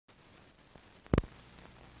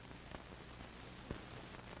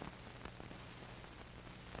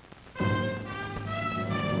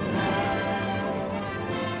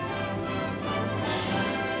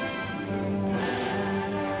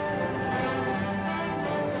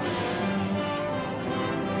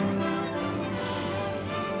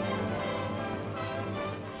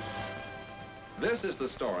This is the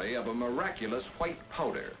story of a miraculous white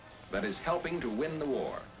powder that is helping to win the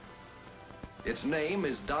war. Its name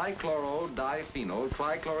is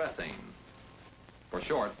dichloro-diphenyl-trichloroethane, for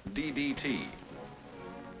short, DDT.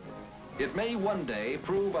 It may one day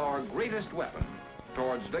prove our greatest weapon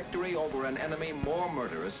towards victory over an enemy more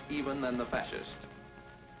murderous even than the fascist.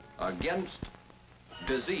 Against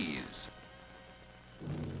disease.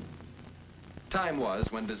 Time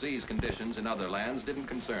was when disease conditions in other lands didn't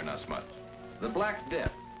concern us much. The Black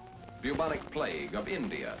Death, bubonic plague of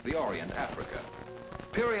India, the Orient, Africa,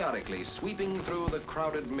 periodically sweeping through the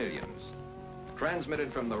crowded millions,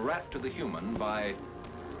 transmitted from the rat to the human by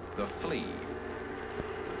the flea.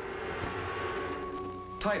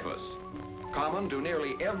 Typhus, common to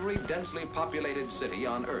nearly every densely populated city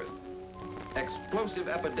on Earth. Explosive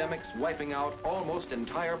epidemics wiping out almost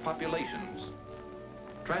entire populations,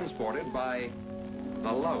 transported by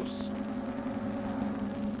the louse.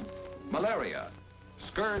 Malaria,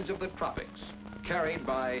 scourge of the tropics, carried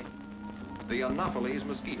by the Anopheles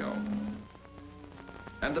mosquito.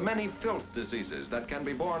 And the many filth diseases that can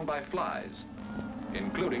be borne by flies,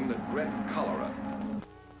 including the dread cholera.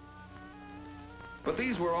 But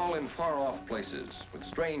these were all in far-off places with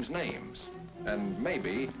strange names, and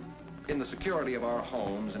maybe, in the security of our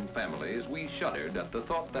homes and families, we shuddered at the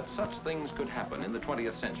thought that such things could happen in the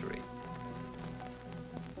 20th century.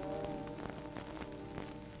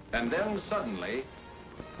 And then suddenly,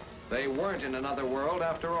 they weren't in another world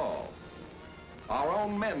after all. Our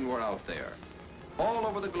own men were out there, all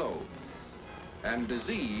over the globe, and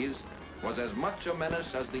disease was as much a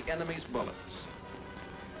menace as the enemy's bullets.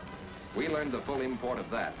 We learned the full import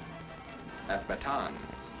of that at Bataan.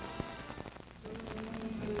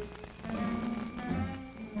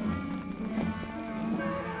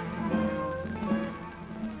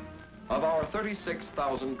 Of our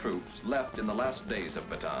 36,000 troops left in the last days of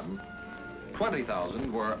Bataan,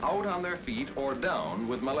 20,000 were out on their feet or down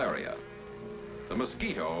with malaria. The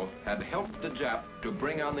mosquito had helped the Jap to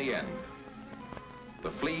bring on the end.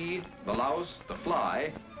 The flea, the louse, the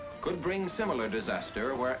fly could bring similar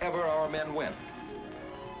disaster wherever our men went.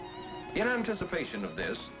 In anticipation of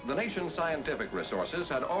this, the nation's scientific resources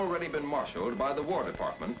had already been marshaled by the War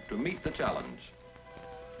Department to meet the challenge.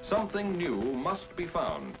 Something new must be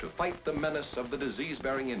found to fight the menace of the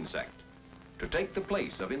disease-bearing insect, to take the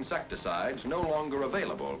place of insecticides no longer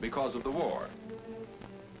available because of the war.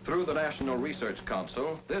 Through the National Research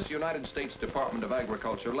Council, this United States Department of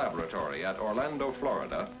Agriculture laboratory at Orlando,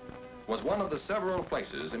 Florida, was one of the several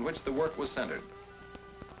places in which the work was centered.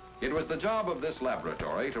 It was the job of this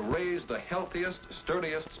laboratory to raise the healthiest,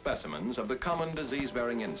 sturdiest specimens of the common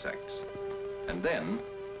disease-bearing insects, and then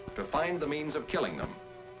to find the means of killing them.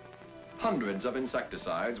 Hundreds of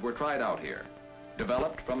insecticides were tried out here,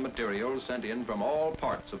 developed from materials sent in from all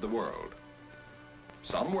parts of the world.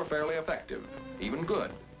 Some were fairly effective, even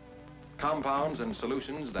good. Compounds and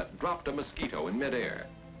solutions that dropped a mosquito in midair,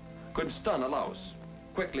 could stun a louse,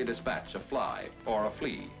 quickly dispatch a fly or a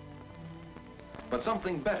flea. But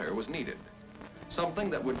something better was needed,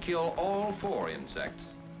 something that would kill all 4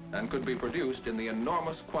 insects and could be produced in the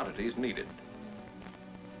enormous quantities needed.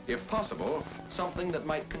 If possible, something that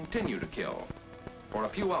might continue to kill, for a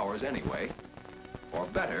few hours anyway, or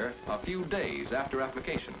better, a few days after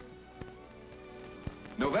application.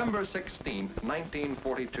 November 16,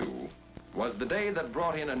 1942, was the day that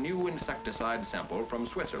brought in a new insecticide sample from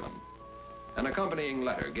Switzerland. An accompanying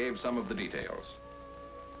letter gave some of the details.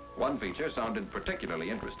 One feature sounded particularly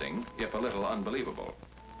interesting, if a little unbelievable.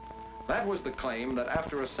 That was the claim that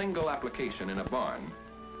after a single application in a barn,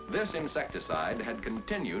 this insecticide had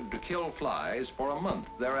continued to kill flies for a month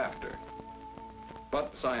thereafter.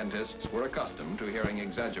 But scientists were accustomed to hearing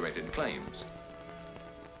exaggerated claims.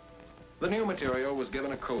 The new material was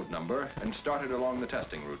given a code number and started along the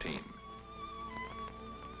testing routine.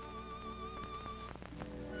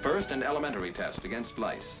 First, an elementary test against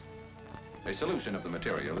lice. A solution of the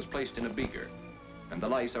material is placed in a beaker, and the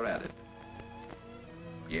lice are added.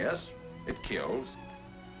 Yes, it kills,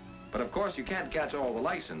 but of course you can't catch all the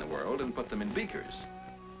lice in the world and put them in beakers.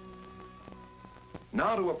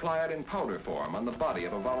 Now to apply it in powder form on the body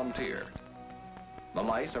of a volunteer. The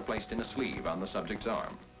lice are placed in a sleeve on the subject's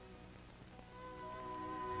arm.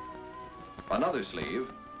 Another sleeve,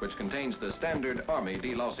 which contains the standard Army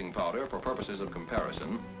delousing powder for purposes of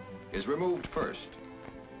comparison, is removed first.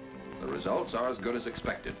 The results are as good as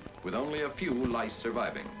expected, with only a few lice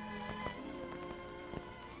surviving.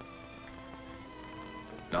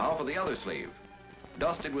 Now for the other sleeve,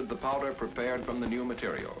 dusted with the powder prepared from the new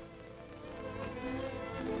material.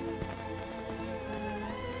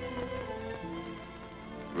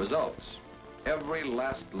 Results: every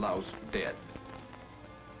last louse dead.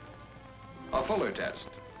 A fuller test.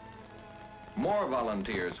 More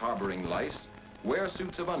volunteers harboring lice wear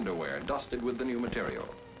suits of underwear dusted with the new material.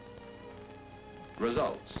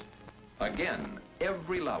 Results. Again,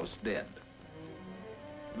 every louse dead.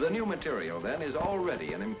 The new material, then, is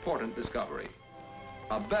already an important discovery.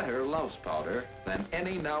 A better louse powder than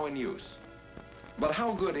any now in use. But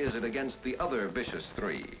how good is it against the other vicious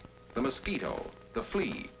three? The mosquito, the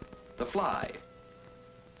flea, the fly.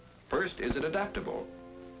 First, is it adaptable?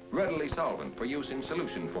 Readily solvent for use in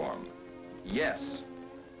solution form? Yes.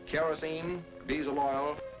 Kerosene, diesel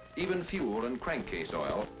oil, even fuel and crankcase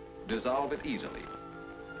oil dissolve it easily.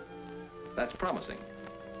 That's promising.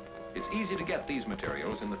 It's easy to get these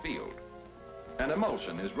materials in the field. An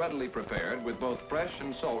emulsion is readily prepared with both fresh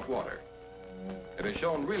and salt water. It has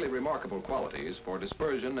shown really remarkable qualities for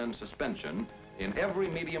dispersion and suspension in every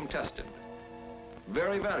medium tested.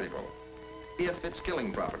 Very valuable if its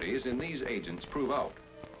killing properties in these agents prove out.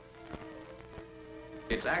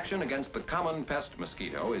 Its action against the common pest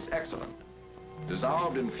mosquito is excellent.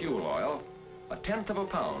 Dissolved in fuel oil, 1/10 of a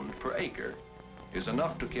pound per acre is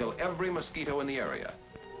enough to kill every mosquito in the area.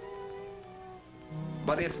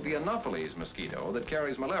 But it's the Anopheles mosquito that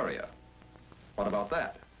carries malaria. What about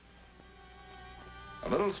that? A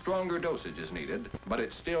little stronger dosage is needed, but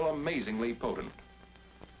it's still amazingly potent.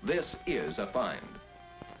 This is a find.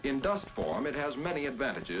 In dust form, it has many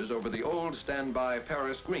advantages over the old standby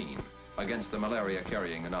Paris green against the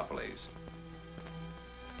malaria-carrying Anopheles.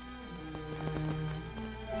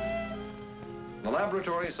 The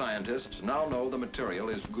laboratory scientists now know the material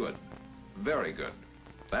is good. Very good.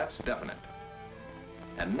 That's definite.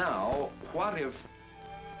 And now, what if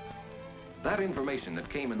that information that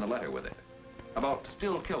came in the letter with it, about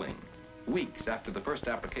still killing, weeks after the first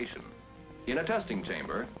application, in a testing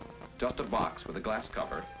chamber, just a box with a glass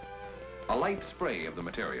cover, a light spray of the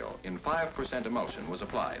material in 5% emulsion was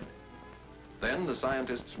applied. Then the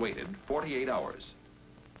scientists waited 48 hours.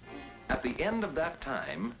 At the end of that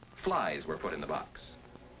time, flies were put in the box.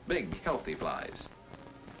 Big, healthy flies.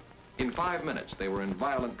 In 5 minutes, they were in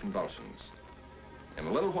violent convulsions. In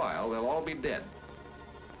a little while, they'll all be dead.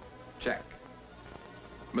 Check.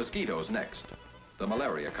 Mosquitoes next, the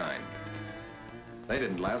malaria kind. They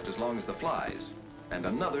didn't last as long as the flies, and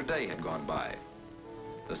another day had gone by.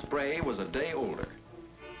 The spray was a day older.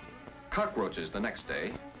 Cockroaches the next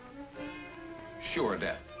day, sure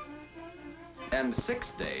death. And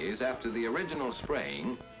 6 days after the original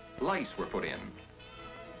spraying, lice were put in.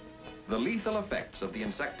 The lethal effects of the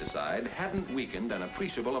insecticide hadn't weakened an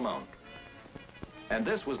appreciable amount. And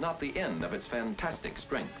this was not the end of its fantastic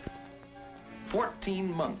strength.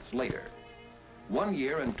 14 months later, 1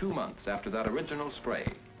 year and 2 months after that original spray,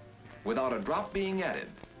 without a drop being added,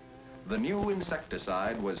 the new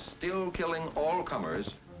insecticide was still killing all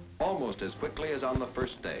comers almost as quickly as on the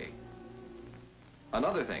first day.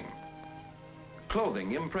 Another thing,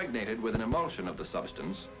 clothing impregnated with an emulsion of the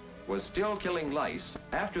substance was still killing lice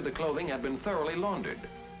after the clothing had been thoroughly laundered,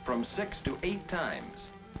 from 6 to 8 times.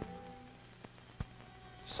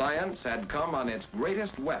 Science had come on its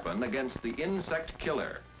greatest weapon against the insect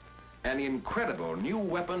killer, an incredible new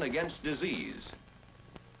weapon against disease.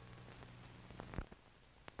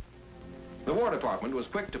 The War Department was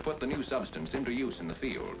quick to put the new substance into use in the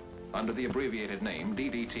field under the abbreviated name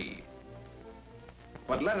DDT.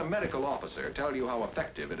 But let a medical officer tell you how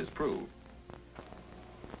effective it has proved.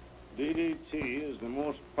 DDT is the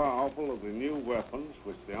most powerful of the new weapons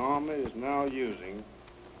which the Army is now using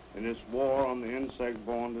in its war on the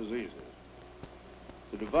insect-borne diseases.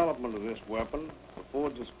 The development of this weapon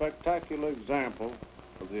affords a spectacular example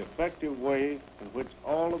of the effective way in which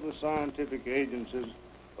all of the scientific agencies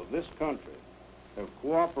of this country have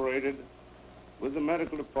cooperated with the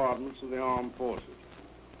medical departments of the armed forces.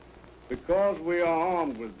 Because we are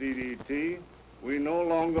armed with DDT, we no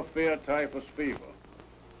longer fear typhus fever.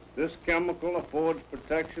 This chemical affords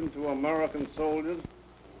protection to American soldiers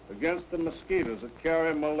against the mosquitoes that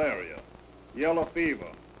carry malaria, yellow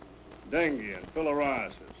fever, dengue, and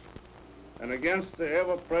filariasis, and against the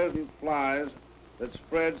ever-present flies that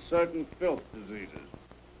spread certain filth diseases.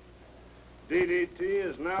 DDT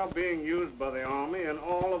is now being used by the Army in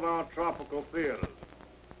all of our tropical theaters.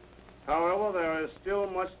 However, there is still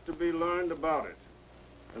much to be learned about it,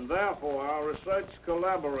 and therefore our research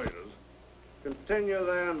collaborators continue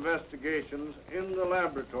their investigations in the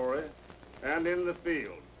laboratory and in the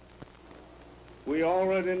field. We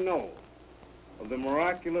already know of the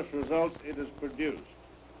miraculous results it has produced,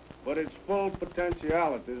 but its full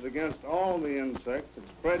potentialities against all the insects that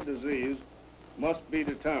spread disease must be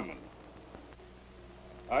determined.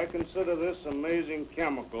 I consider this amazing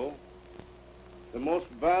chemical the most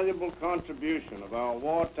valuable contribution of our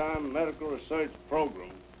wartime medical research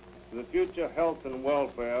program to the future health and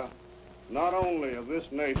welfare, not only of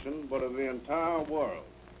this nation, but of the entire world.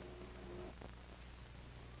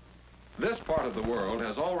 This part of the world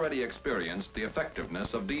has already experienced the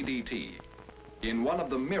effectiveness of DDT in one of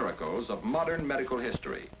the miracles of modern medical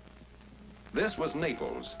history. This was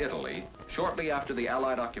Naples, Italy, shortly after the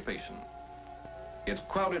Allied occupation. Its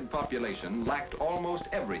crowded population lacked almost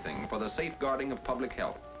everything for the safeguarding of public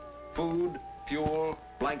health: food, fuel,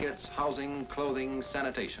 blankets, housing, clothing,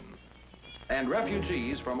 sanitation. And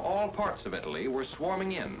refugees from all parts of Italy were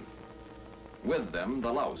swarming in. With them,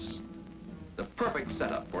 the louse, the perfect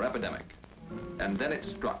setup for epidemic. And then it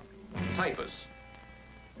struck: typhus.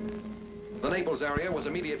 The Naples area was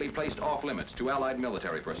immediately placed off limits to Allied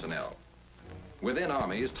military personnel. Within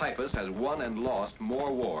armies, typhus has won and lost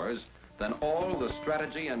more wars than all the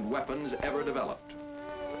strategy and weapons ever developed.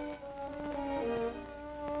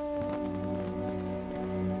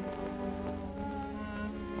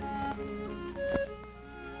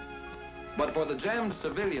 But for the jammed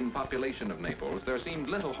civilian population of Naples, there seemed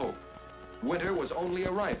little hope. Winter was only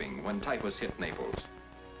arriving when typhus hit Naples,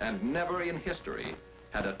 and never in history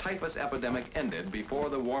had a typhus epidemic ended before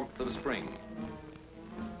the warmth of spring.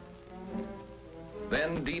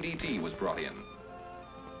 Then DDT was brought in.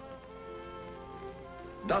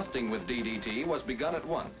 Dusting with DDT was begun at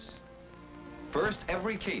once. First,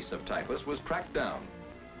 every case of typhus was tracked down,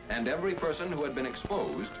 and every person who had been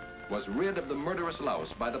exposed was rid of the murderous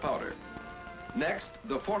louse by the powder. Next,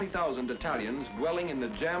 the 40,000 Italians dwelling in the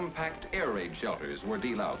jam-packed air raid shelters were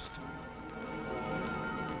deloused.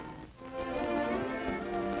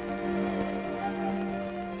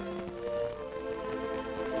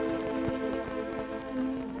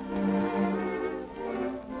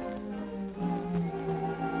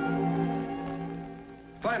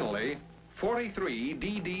 Finally, 43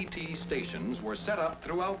 DDT stations were set up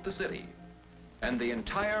throughout the city, and the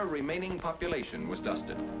entire remaining population was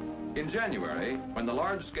dusted. In January, when the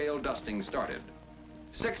large-scale dusting started,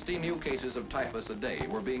 60 new cases of typhus a day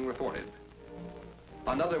were being reported.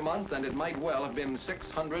 Another month and it might well have been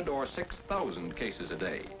 600 or 6,000 cases a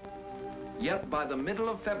day. Yet by the middle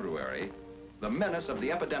of February, the menace of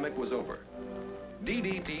the epidemic was over.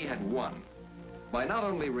 DDT had won by not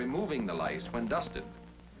only removing the lice when dusted,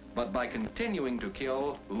 but by continuing to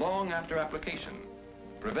kill long after application,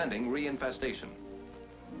 preventing reinfestation.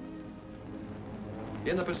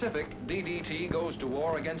 In the Pacific, DDT goes to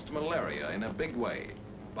war against malaria in a big way,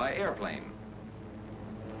 by airplane.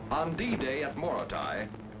 On D-Day at Morotai,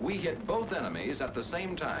 we hit both enemies at the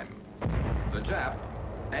same time, the Jap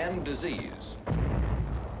and disease.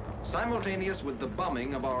 Simultaneous with the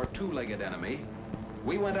bombing of our two-legged enemy,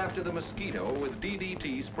 we went after the mosquito with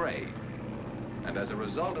DDT spray. And as a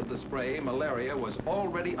result of the spray, malaria was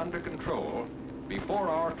already under control before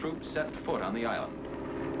our troops set foot on the island.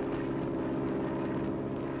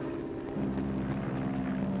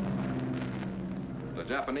 The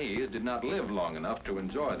Japanese did not live long enough to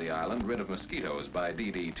enjoy the island rid of mosquitoes by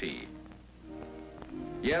DDT.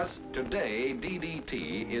 Yes, today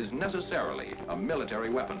DDT is necessarily a military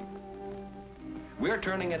weapon. We're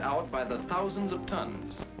turning it out by the thousands of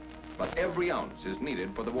tons, but every ounce is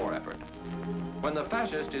needed for the war effort. When the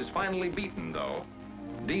fascist is finally beaten, though,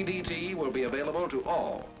 DDT will be available to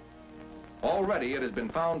all. Already it has been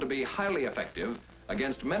found to be highly effective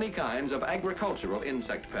against many kinds of agricultural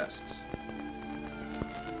insect pests.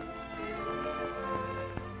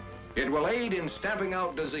 It will aid in stamping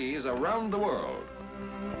out disease around the world.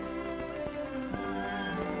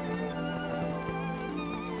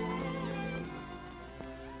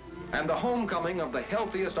 And the homecoming of the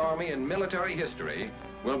healthiest army in military history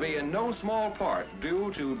will be in no small part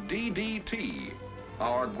due to DDT,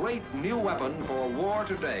 our great new weapon for war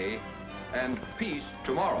today and peace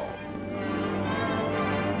tomorrow.